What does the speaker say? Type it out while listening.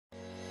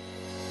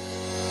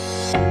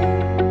Hey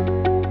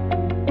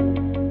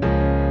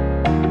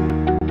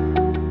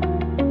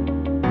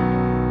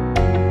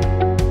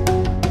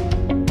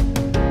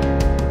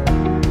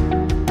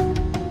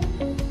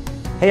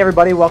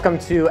everybody, welcome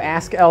to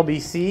Ask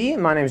LBC.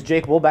 My name is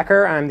Jake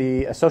Wilbecker. I'm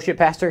the associate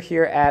pastor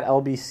here at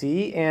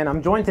LBC, and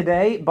I'm joined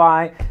today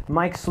by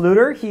Mike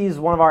Sluiter. He's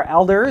one of our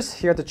elders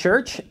here at the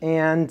church,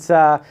 and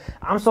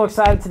I'm so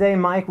excited today,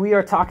 Mike. We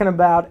are talking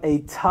about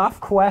a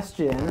tough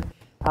question,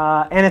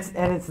 and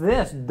it's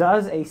this: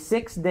 does a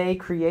 6-day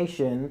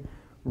creation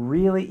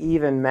really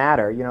even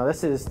matter? You know,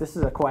 this is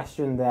a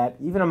question that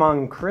even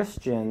among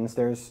Christians,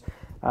 there's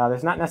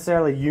not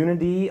necessarily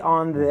unity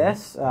on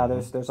this.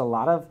 There's a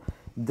lot of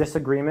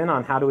disagreement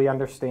on how do we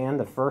understand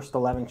the first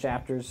 11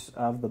 chapters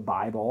of the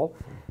Bible.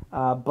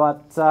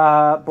 But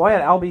boy,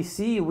 at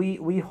LBC,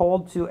 we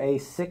hold to a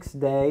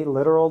 6-day,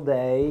 literal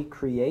day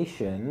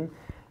creation.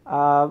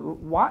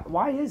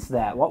 Why is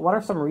that? What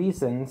are some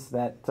reasons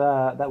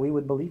that we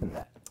would believe in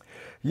that?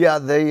 Yeah,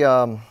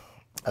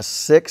 a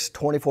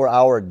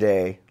 24-hour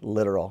day,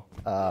 literal,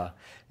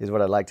 is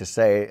what I'd like to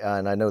say,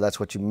 and I know that's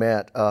what you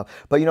meant.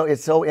 But you know,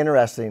 it's so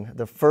interesting.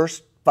 The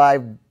first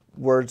 5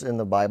 words in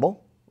the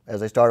Bible, as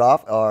they start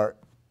off, are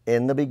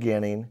in the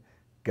beginning,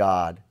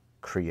 God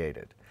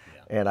created.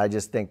 Yeah. And I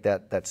just think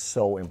that that's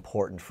so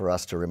important for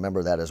us to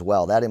remember that as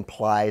well. That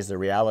implies the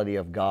reality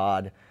of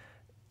God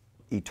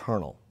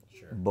eternal,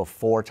 sure,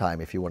 before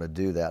time, if you want to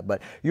do that.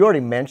 But you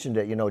already mentioned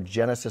it, you know,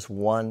 Genesis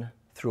 1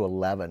 through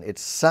 11.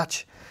 It's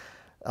such,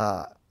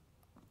 all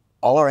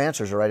our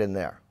answers are right in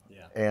there.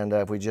 Yeah. And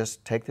if we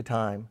just take the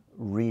time,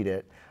 read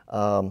it,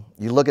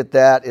 you look at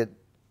that,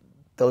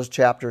 those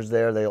chapters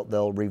there,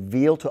 they'll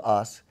reveal to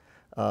us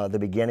the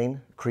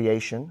beginning,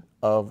 creation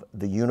of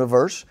the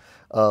universe,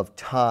 of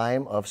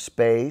time, of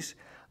space,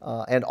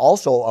 and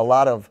also a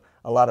lot of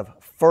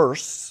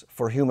firsts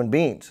for human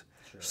beings.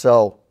 Sure.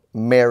 So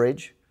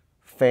marriage,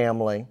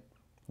 family,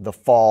 the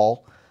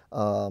fall,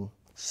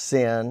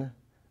 sin,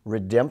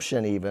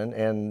 redemption even,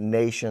 and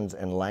nations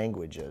and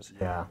languages.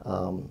 Yeah.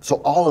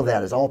 So all of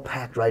that is all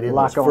packed right in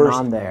those first. A lot going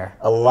on there.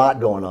 A lot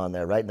going on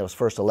there, right, in those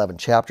first 11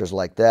 chapters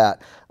like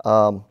that.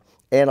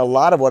 And a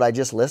lot of what I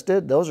just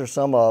listed, those are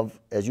some of,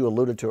 as you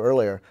alluded to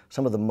earlier,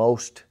 some of the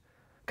most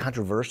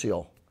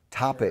controversial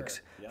topics.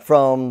 Sure. Yep.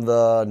 From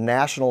the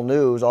national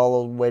news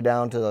all the way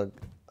down to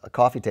a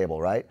coffee table,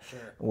 right?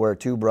 Sure. Where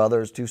 2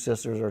 brothers, 2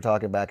 sisters are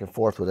talking back and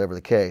forth, whatever the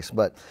case.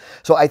 But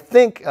so I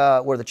think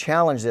where the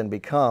challenge then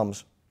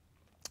becomes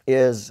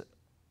is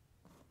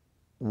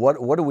what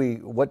do we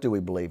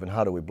believe and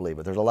how do we believe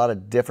it? There's a lot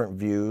of different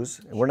views,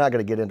 and we're not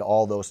going to get into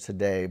all those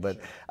today, but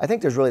sure, I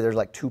think there's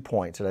like 2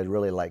 points that I'd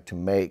really like to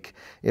make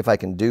if I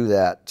can do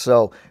that.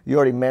 So you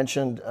already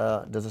mentioned,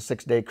 does a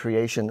 6-day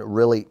creation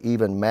really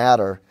even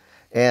matter?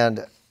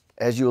 And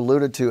as you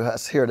alluded to,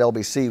 us here at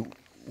LBC,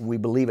 we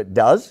believe it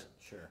does.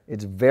 Sure.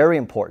 It's very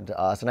important to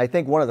us. And I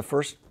think one of the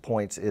first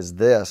points is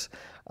this,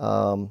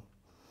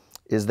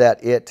 is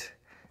that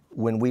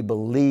when we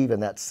believe in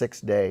that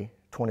 6-day,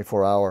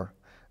 24-hour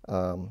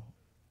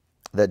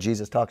that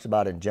Jesus talks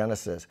about in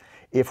Genesis,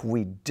 if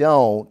we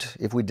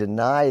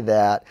deny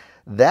that,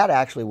 that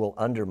actually will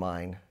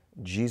undermine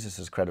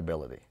Jesus'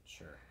 credibility.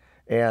 Sure.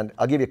 And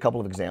I'll give you a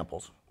couple of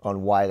examples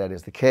on why that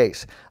is the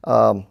case.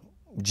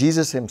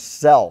 Jesus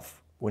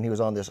himself, when he was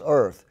on this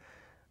earth,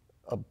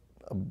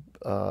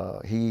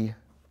 he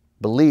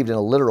believed in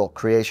a literal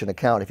creation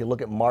account. If you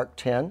look at Mark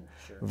 10,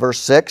 sure, verse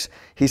 6,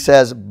 he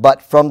says, "But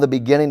from the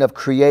beginning of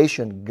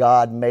creation,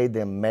 God made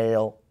them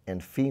male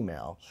and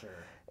female." Sure.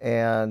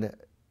 And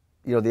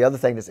you know, the other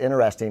thing that's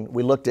interesting,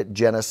 we looked at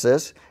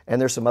Genesis,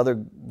 and there's some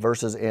other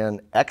verses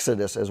in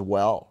Exodus as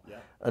well. Yeah.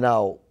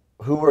 Now,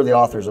 who were the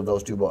authors of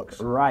those 2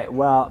 books? Right.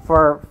 Well,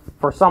 for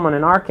someone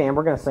in our camp,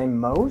 we're going to say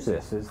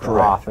Moses is the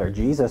Correct. Author.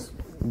 Jesus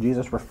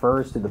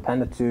refers to the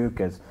Pentateuch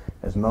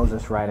as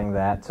Moses writing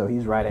that, so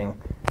he's writing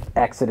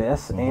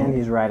Exodus, mm-hmm, and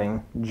he's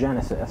writing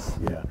Genesis.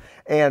 Yeah.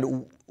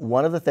 And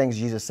one of the things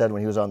Jesus said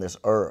when he was on this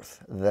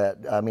earth, that,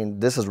 I mean,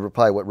 this is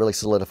probably what really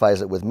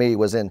solidifies it with me,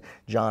 was in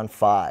John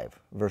 5,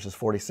 verses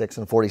 46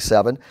 and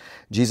 47.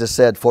 Jesus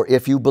said, "For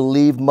if you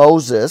believe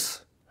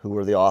Moses," who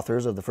were the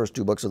authors of the first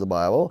 2 books of the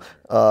Bible,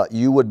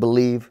 "you would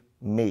believe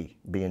me,"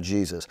 being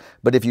Jesus.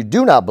 "But if you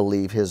do not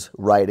believe his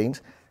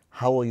writings,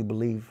 how will you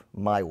believe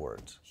my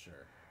words?" Sure.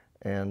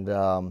 And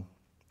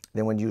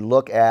then when you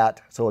look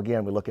at, so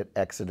again, we look at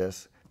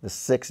Exodus, the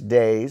 6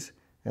 days,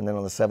 and then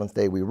on the 7th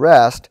day we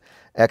rest.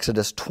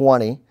 Exodus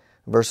 20,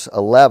 verse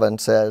 11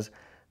 says,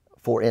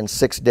 "For in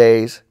 6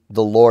 days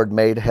the Lord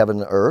made heaven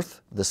and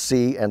earth, the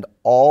sea, and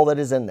all that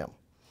is in them,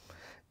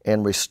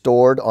 and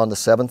restored on the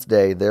 7th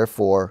day,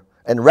 therefore,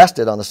 and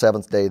rested on the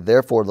 7th day.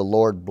 Therefore the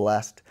Lord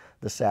blessed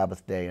the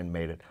Sabbath day and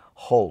made it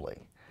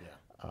holy."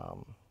 Yeah.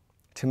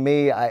 To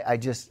me, I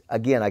just,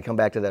 again, I come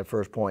back to that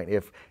first point.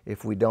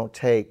 If we don't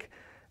take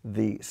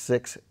the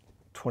 6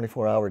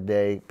 24-hour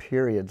day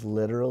periods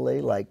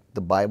literally like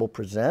the Bible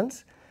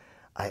presents,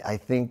 I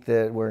think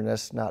that we're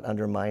just not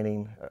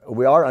undermining,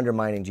 we are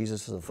undermining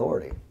Jesus'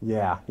 authority.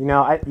 Yeah, you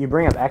know, you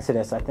bring up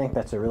Exodus, I think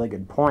that's a really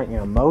good point. You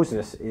know,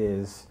 Moses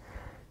is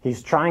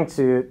he's trying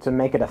to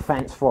make a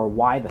defense for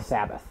why the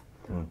Sabbath.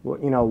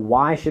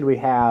 Why should we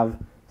have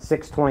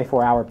 6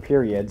 24-hour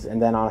periods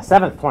and then on a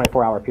 7th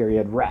 24-hour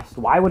period rest?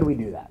 Why would we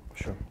do that?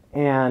 Sure.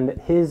 And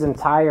his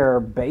entire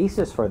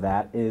basis for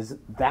that is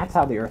that's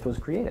how the earth was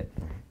created.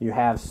 You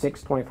have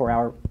 6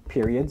 24-hour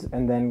periods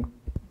and then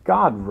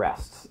God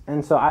rests.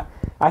 And so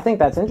I think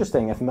that's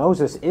interesting. If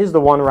Moses is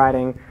the one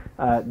writing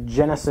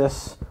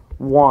Genesis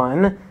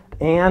 1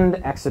 and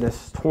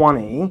Exodus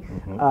 20,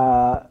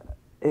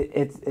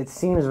 it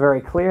seems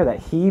very clear that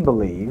he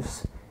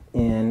believes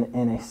in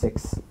a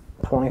 6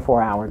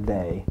 24-hour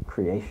day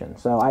creation.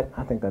 So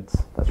I think that's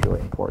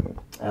really important.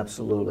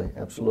 Absolutely,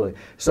 absolutely.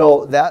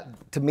 So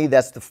that, to me,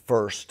 that's the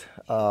first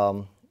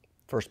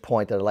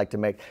point that I'd like to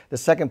make. The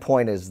second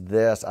point is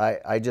this.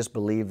 I just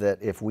believe that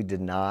if we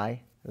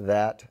deny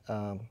that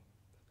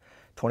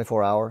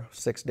 24-hour,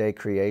 6-day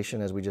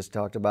creation, as we just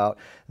talked about,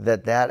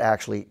 that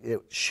actually it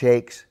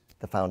shakes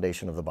the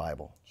foundation of the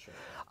Bible. Sure.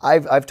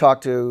 I've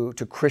talked to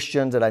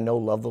Christians that I know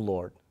love the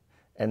Lord,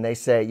 and they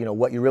say,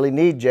 what you really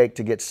need, Jake,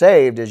 to get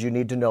saved is you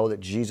need to know that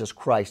Jesus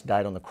Christ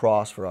died on the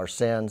cross for our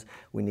sins.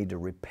 We need to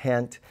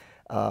repent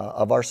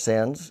of our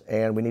sins,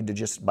 and we need to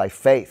just by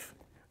faith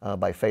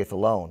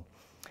alone.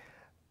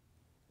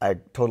 I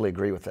totally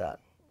agree with that.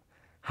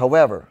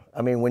 However,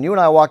 when you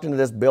and I walked into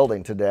this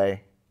building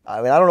today,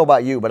 I don't know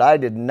about you, but I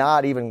did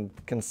not even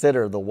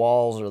consider the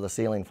walls or the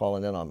ceiling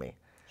falling in on me.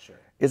 Sure.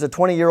 It's a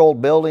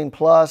 20-year-old building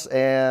plus,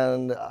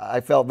 and I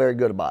felt very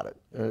good about it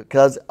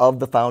because of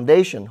the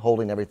foundation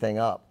holding everything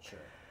up. Sure.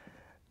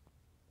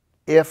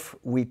 If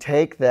we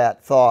take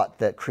that thought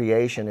that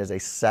creation is a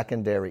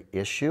secondary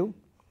issue,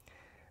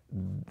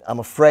 I'm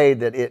afraid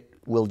that it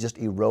will just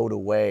erode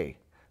away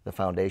the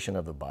foundation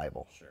of the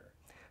Bible. Sure.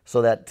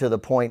 So that to the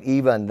point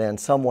even then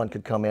someone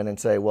could come in and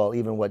say, well,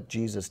 even what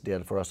Jesus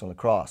did for us on the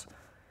cross,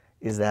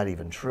 is that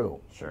even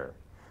true? Sure.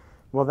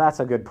 Well, that's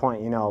a good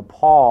point.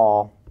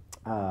 Paul,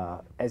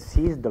 as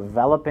he's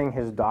developing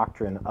his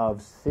doctrine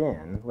of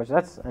sin, which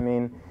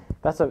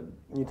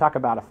you talk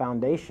about a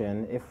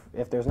foundation.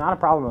 If there's not a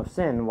problem of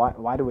sin,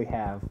 why do we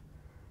have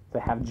to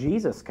have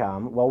Jesus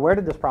come? Well, where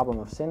did this problem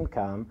of sin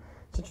come?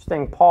 It's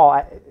interesting.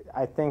 Paul,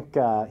 I think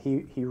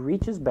he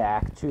reaches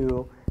back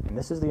to, and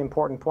this is the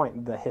important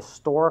point, the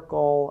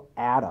historical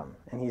Adam,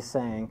 and he's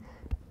saying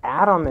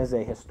Adam is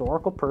a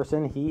historical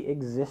person. He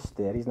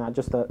existed. He's not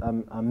just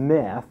a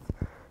myth.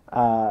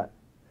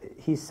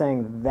 He's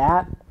saying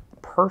that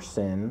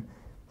person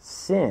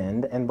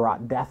sinned and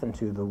brought death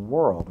into the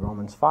world,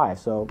 Romans 5.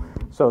 So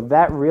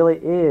that really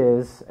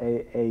is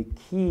a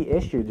key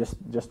issue,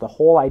 just the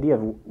whole idea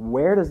of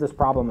where does this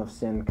problem of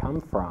sin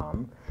come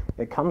from?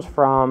 It comes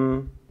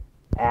from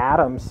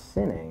Adam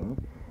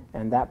sinning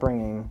and that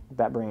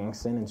bringing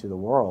sin into the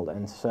world.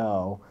 And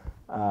so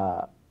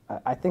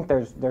I think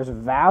there's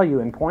value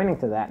in pointing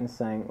to that and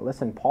saying,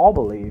 listen, Paul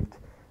believed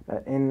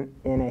in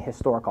a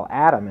historical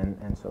Adam,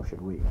 and so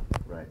should we.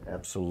 Right,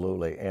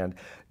 absolutely. And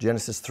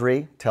Genesis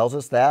 3 tells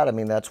us that.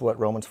 That's what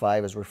Romans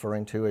 5 is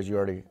referring to, as you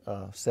already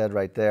said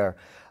right there.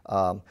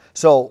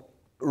 So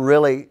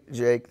really,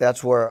 Jake,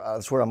 that's where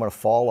I'm going to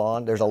fall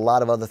on. There's a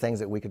lot of other things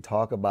that we could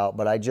talk about,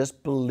 but I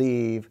just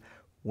believe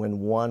when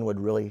one would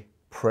really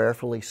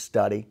prayerfully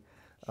study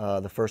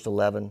the first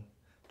 11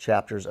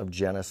 chapters of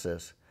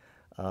Genesis,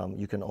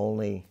 you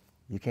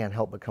can't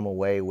help but come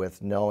away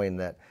with knowing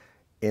that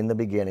in the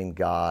beginning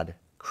God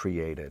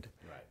created.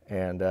 Right.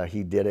 And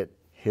he did it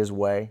his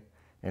way,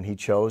 and he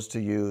chose to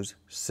use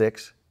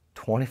 6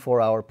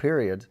 24-hour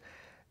periods,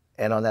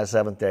 and on that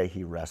 7th day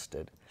he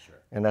rested. Sure.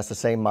 And that's the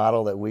same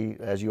model that we,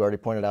 as you already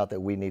pointed out, that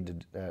we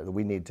need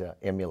to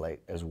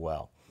emulate as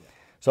well. Yeah.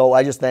 So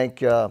I just thank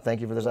you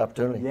for this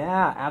opportunity.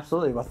 Yeah,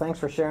 absolutely. Well, thanks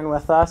for sharing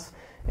with us,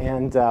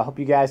 and hope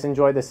you guys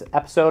enjoyed this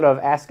episode of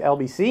Ask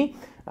LBC.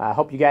 I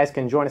hope you guys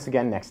can join us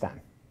again next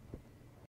time.